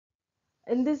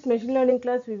In this machine learning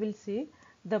class, we will see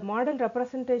the model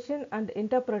representation and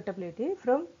interpretability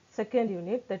from second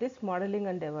unit, that is modeling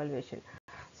and evaluation.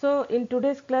 So in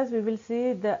today's class, we will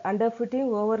see the underfitting,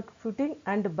 overfitting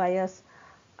and bias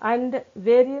and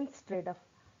variance trade-off.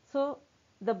 So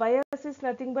the bias is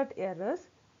nothing but errors,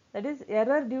 that is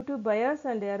error due to bias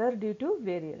and error due to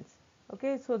variance.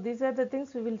 Okay, so these are the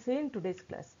things we will see in today's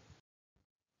class.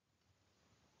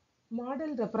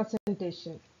 Model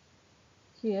representation.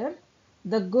 Here,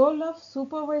 the goal of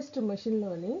supervised machine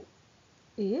learning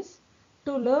is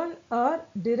to learn or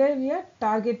derive a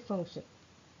target function,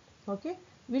 okay,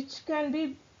 which can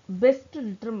be best to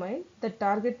determine the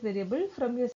target variable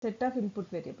from a set of input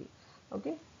variable.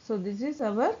 Okay, so this is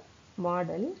our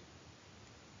model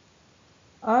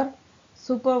or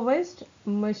supervised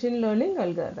machine learning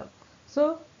algorithm.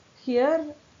 So here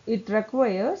it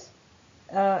requires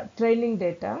training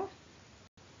data.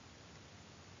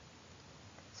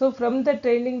 So from the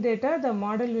training data, the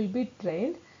model will be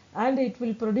trained and it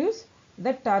will produce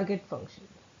the target function.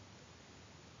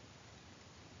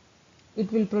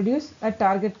 It will produce a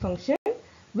target function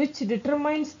which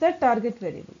determines the target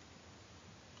variable.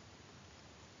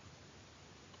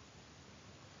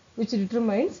 Which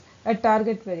determines a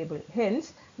target variable.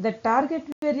 Hence, the target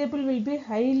variable will be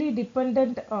highly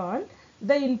dependent on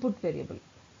the input variable.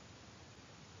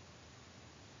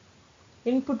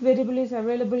 Input variable is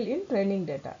available in training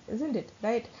data, isn't it?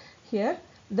 Right? Here,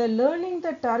 the learning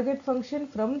the target function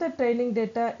from the training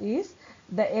data is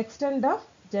the extent of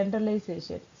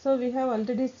generalization. So, we have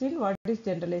already seen what is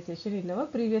generalization in our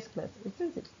previous class,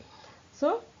 isn't it?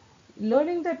 So,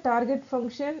 learning the target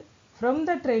function from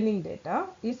the training data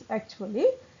is actually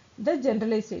the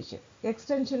generalization,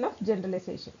 extension of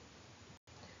generalization.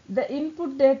 The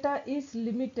input data is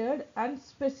limited and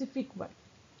specific one.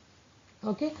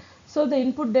 Okay, so the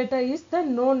input data is the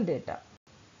known data.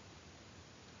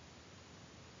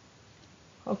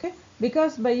 Okay,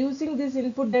 because by using this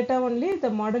input data only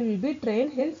the model will be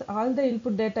trained, hence all the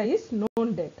input data is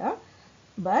known data,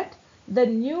 but the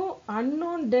new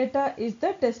unknown data is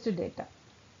the test data.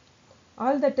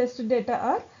 All the test data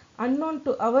are unknown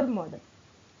to our model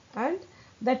and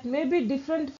that may be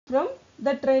different from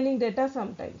the training data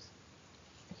sometimes.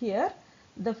 Here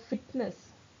the fitness,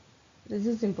 this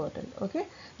is important. Okay,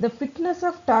 the fitness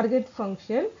of target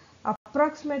function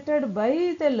approximated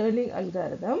by the learning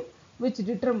algorithm, which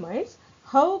determines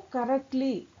how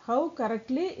correctly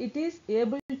it is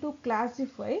able to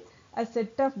classify a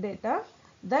set of data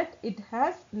that it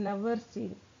has never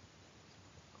seen.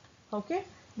 Okay,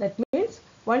 that means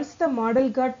once the model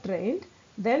got trained,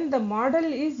 then the model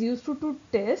is used to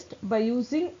test by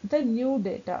using the new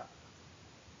data.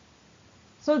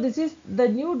 So this is the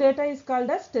new data is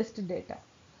called as test data.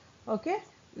 Okay,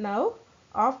 now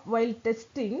while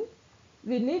testing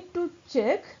we need to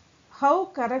check how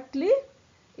correctly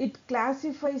it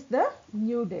classifies the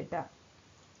new data.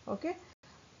 Okay,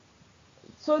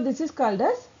 so this is called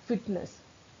as fitness.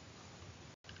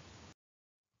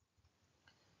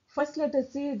 First let us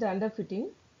see the underfitting.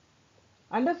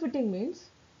 Underfitting means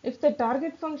if the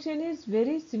target function is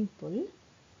very simple,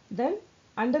 then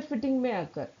underfitting may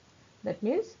occur. That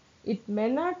means it may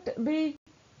not be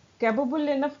capable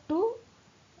enough to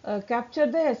capture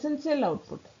the essential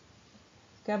output.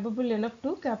 Capable enough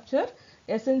to capture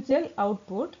essential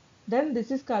output, then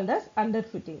this is called as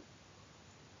underfitting.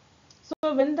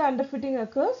 So when the underfitting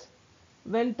occurs,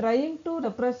 when trying to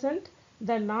represent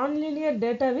the nonlinear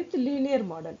data with linear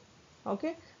model.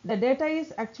 Okay, the data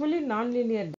is actually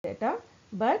nonlinear data,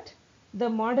 but the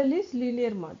model is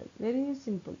linear model. Very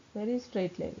simple, very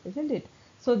straight line, isn't it?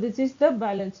 So this is the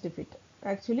balanced fit,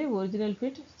 actually original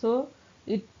fit. So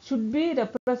it should be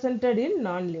represented in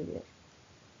nonlinear.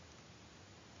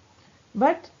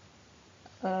 But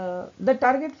the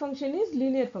target function is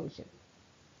linear function,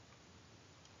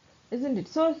 isn't it?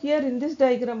 So here in this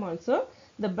diagram also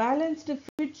the balanced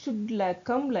fit should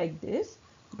come like this,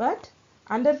 but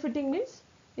underfitting means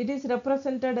it is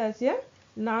represented as a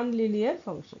non-linear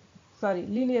function, sorry,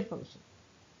 linear function.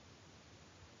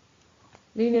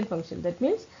 Linear function, that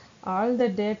means all the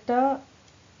data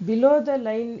below the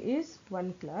line is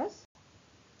one class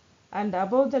and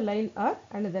above the line are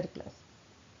another class,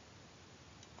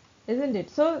 isn't it?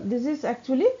 So this is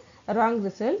actually a wrong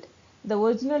result. The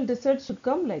original result should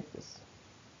come like this.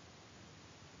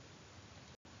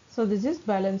 So this is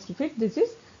balanced fit, this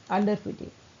is underfitting.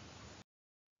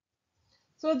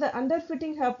 So the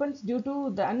underfitting happens due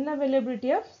to the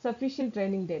unavailability of sufficient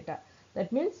training data.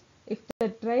 That means if the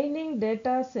training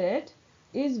data set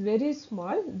is very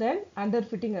small, then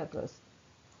underfitting occurs.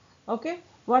 Okay,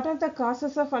 what are the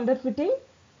causes of underfitting?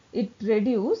 It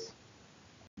reduces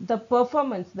the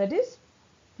performance, that is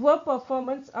poor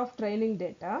performance of training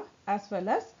data as well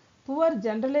as poor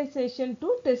generalization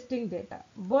to testing data.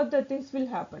 Both the things will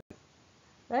happen,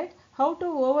 right? How to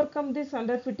overcome this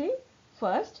underfitting?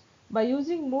 First, by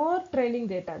using more training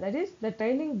data, that is the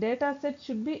training data set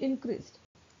should be increased.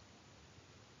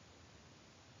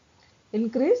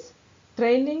 Increase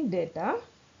training data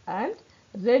and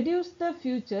reduce the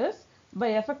features by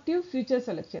effective feature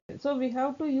selection. So we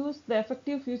have to use the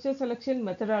effective feature selection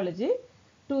methodology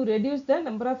to reduce the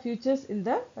number of features in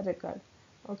the record.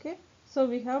 Okay, so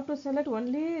we have to select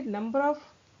only number of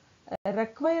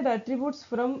required attributes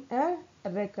from a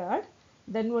record,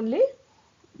 then only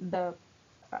the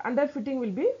underfitting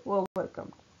will be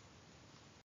overcome.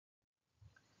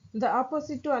 The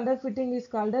opposite to underfitting is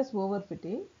called as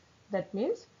overfitting. That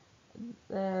means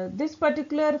this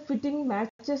particular fitting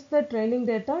matches the training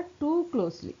data too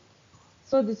closely.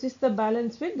 So this is the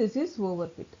balance fit, this is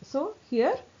overfit. So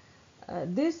here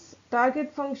this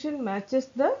target function matches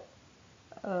the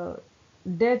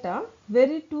data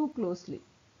very too closely,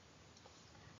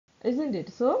 isn't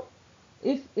it? So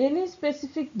if any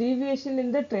specific deviation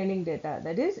in the training data,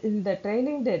 that is in the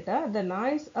training data the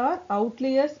noise or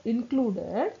outliers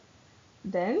included,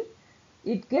 then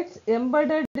it gets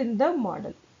embedded in the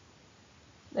model.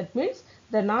 That means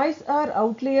the noise or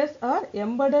outliers are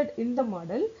embedded in the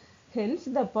model, hence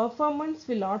the performance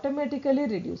will automatically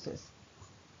reduces.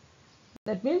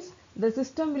 That means the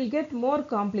system will get more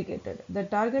complicated. The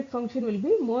target function will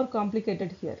be more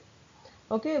complicated here.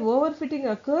 Okay, overfitting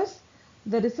occurs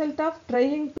the result of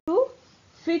trying to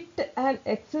fit an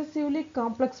excessively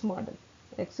complex model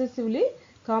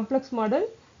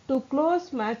to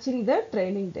close matching the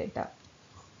training data.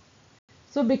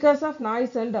 So because of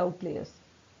noise and outliers.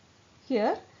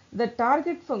 Here the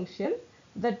target function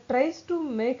that tries to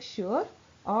make sure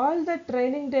all the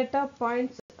training data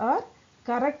points are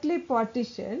correctly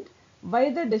partitioned by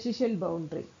the decision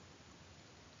boundary.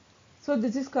 So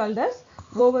this is called as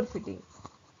overfitting.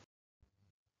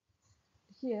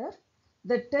 Here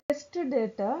the test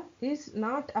data is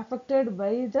not affected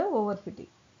by the overfitting,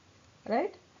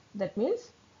 right? That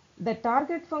means the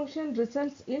target function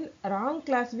results in wrong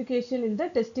classification in the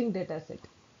testing data set,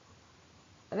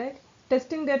 right?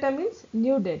 Testing data means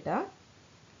new data,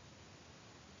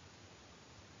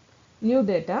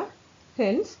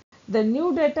 hence the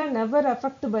new data never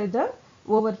affected by the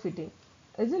overfitting,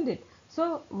 isn't it?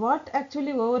 So what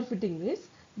actually overfitting is?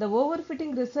 The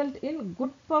overfitting result in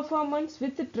good performance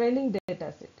with the training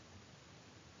data set,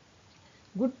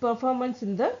 good performance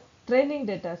in the training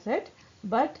data set,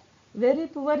 but very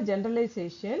poor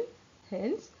generalization,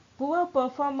 hence poor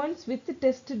performance with the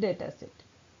test data set.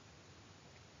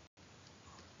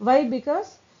 Why?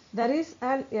 Because there is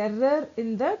an error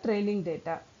in the training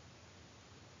data.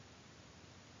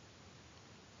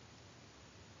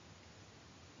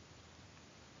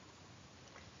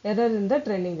 Error in the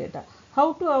training data.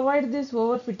 How to avoid this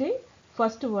overfitting?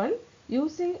 First one,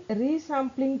 using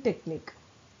resampling technique.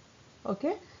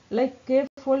 Okay, like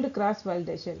k-fold cross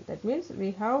validation. That means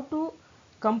we have to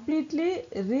completely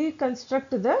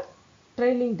reconstruct the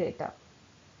training data.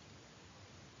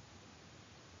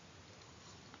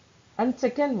 And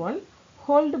second one,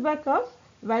 hold back of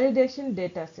validation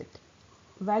data set.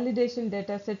 Validation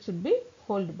data set should be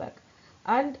hold back.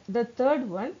 And the third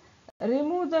one,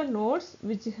 remove the nodes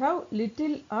which have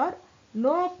little or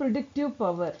no predictive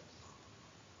power.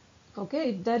 Okay,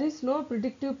 if there is no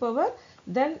predictive power,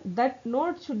 then that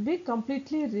node should be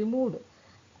completely removed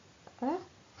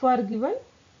for given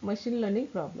machine learning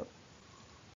problem,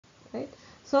 right?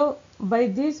 So by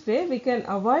this way we can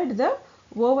avoid the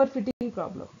overfitting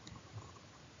problem.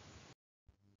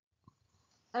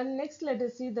 And next let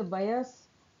us see the bias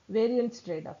variance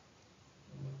trade-off.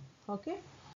 Okay,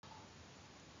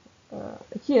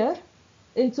 here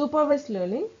in supervised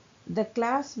learning the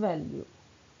class value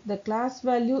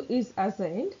is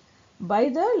assigned by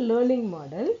the learning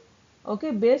model,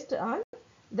 okay, based on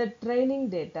the training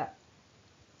data.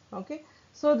 Okay,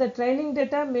 so the training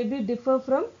data may be differ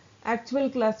from actual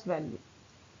class value,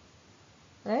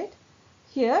 right?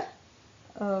 Here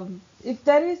if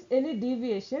there is any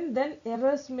deviation, then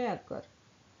errors may occur,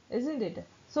 isn't it?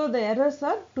 So the errors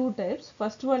are two types.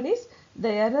 First one is the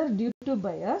error due to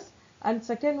bias, and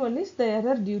second one is the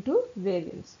error due to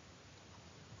variance.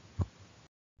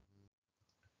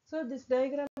 So this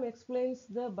diagram explains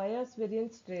the bias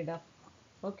variance trade-off.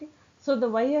 Okay, so the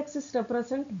y-axis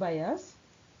represent bias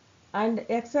and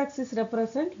x-axis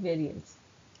represent variance.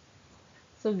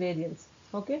 So variance.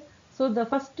 Okay, so the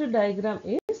first diagram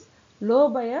is low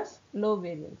bias, low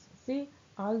variance. See,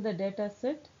 all the data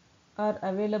set are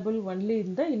available only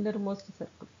in the innermost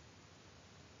circle.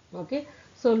 Okay,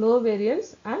 so low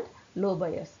variance and low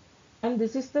bias. And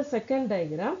this is the second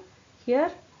diagram.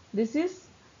 Here this is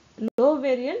low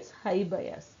variance, high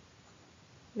bias.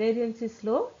 Variance is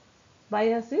low,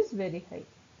 bias is very high.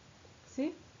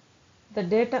 See, the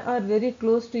data are very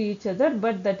close to each other,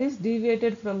 but that is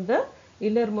deviated from the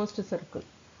innermost circle.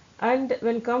 And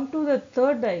when come to the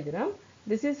third diagram,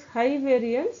 this is high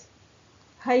variance,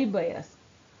 high bias.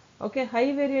 Okay,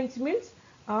 high variance means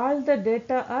all the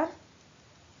data are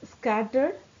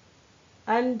scattered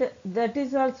and that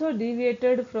is also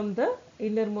deviated from the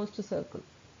innermost circle.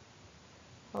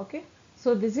 Okay,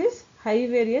 so this is high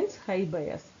variance, high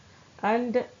bias.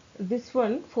 And this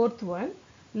one, fourth one,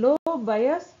 low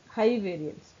bias, high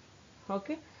variance.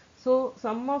 Okay, so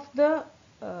some of the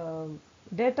uh,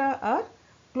 data are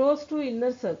close to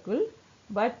inner circle,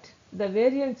 but the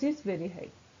variance is very high.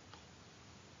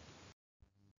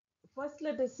 First,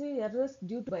 let us see errors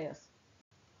due to bias.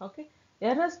 Okay,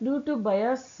 errors due to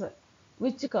bias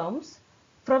which comes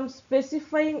from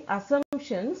specifying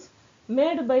assumptions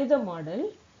made by the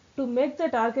model to make the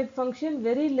target function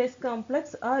very less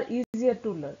complex or easier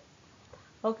to learn.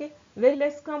 Okay, very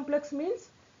less complex means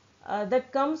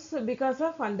that comes because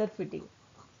of underfitting,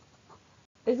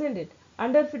 isn't it?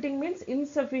 Underfitting means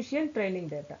insufficient training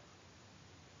data.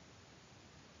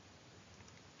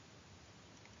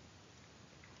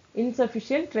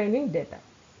 Insufficient training data.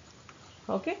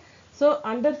 Okay, so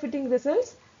underfitting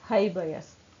results high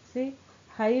bias. See,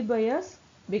 high bias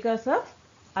because of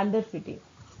underfitting.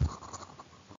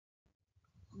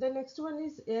 The next one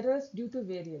is errors due to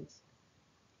variance.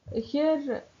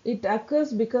 Here it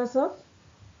occurs because of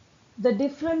the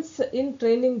difference in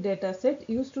training data set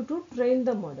used to train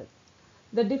the model.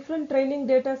 The different training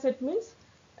data set means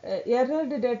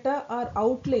errored data or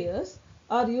outliers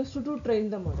are used to train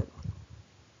the model.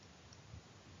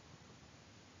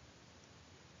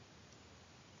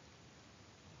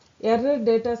 Error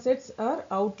data sets or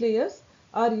outliers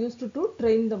are used to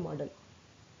train the model.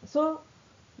 So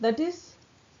that is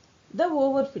the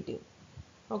overfitting.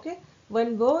 Okay,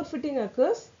 when overfitting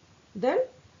occurs, then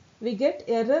we get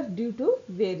error due to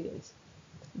variance.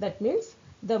 That means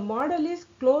the model is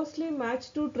closely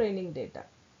matched to training data.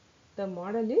 The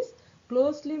model is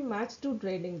closely matched to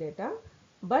training data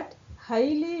but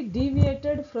highly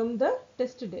deviated from the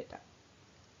test data.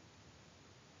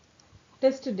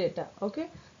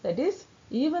 Okay, that is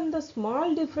even the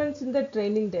small difference in the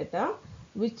training data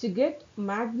which get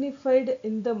magnified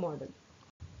in the model.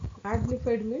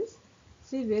 Magnified means,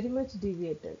 see, very much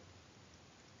deviated.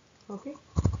 Okay,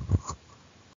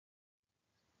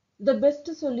 the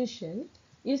best solution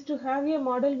is to have a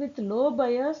model with low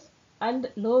bias and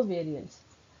low variance.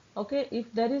 Okay,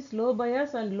 if there is low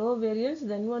bias and low variance,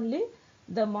 then only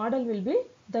the model will be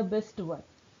the best one.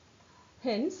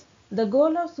 Hence, the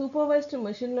goal of supervised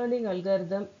machine learning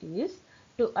algorithm is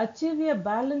to achieve a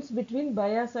balance between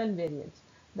bias and variance.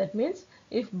 That means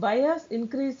if bias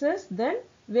increases, then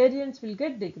variance will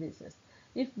get decreases.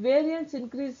 If variance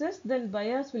increases, then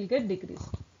bias will get decreased.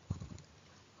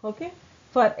 Okay,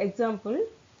 for example,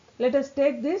 let us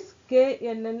take this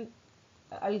KNN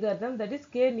algorithm, that is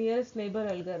K nearest neighbor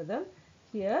algorithm.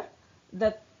 Here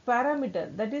the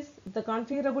parameter, that is the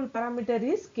configurable parameter,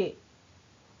 is K.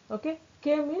 Okay,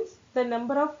 K means the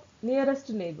number of nearest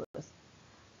neighbors,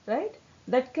 right?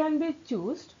 That can be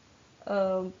chosen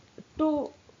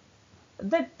to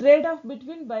the trade-off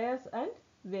between bias and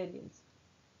variance.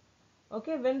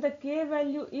 Okay, when the K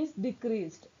value is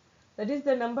decreased, that is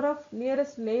the number of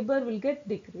nearest neighbor will get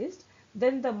decreased,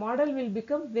 then the model will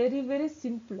become very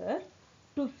simpler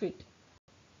to fit.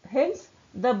 Hence,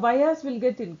 the bias will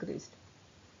get increased.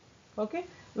 Okay,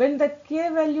 when the K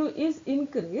value is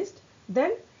increased,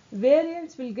 then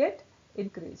variance will get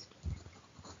increased,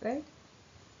 right?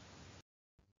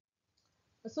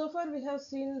 So far we have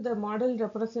seen the model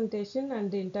representation and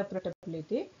the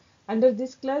interpretability. Under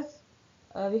this class,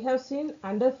 we have seen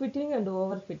underfitting and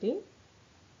overfitting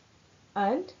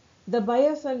and the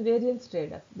bias and variance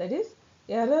trade-off, that is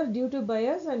error due to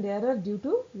bias and error due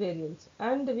to variance,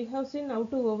 and we have seen how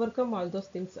to overcome all those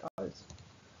things also.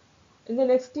 In the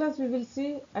next class we will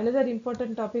see another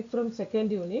important topic from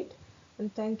second unit,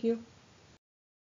 and thank you.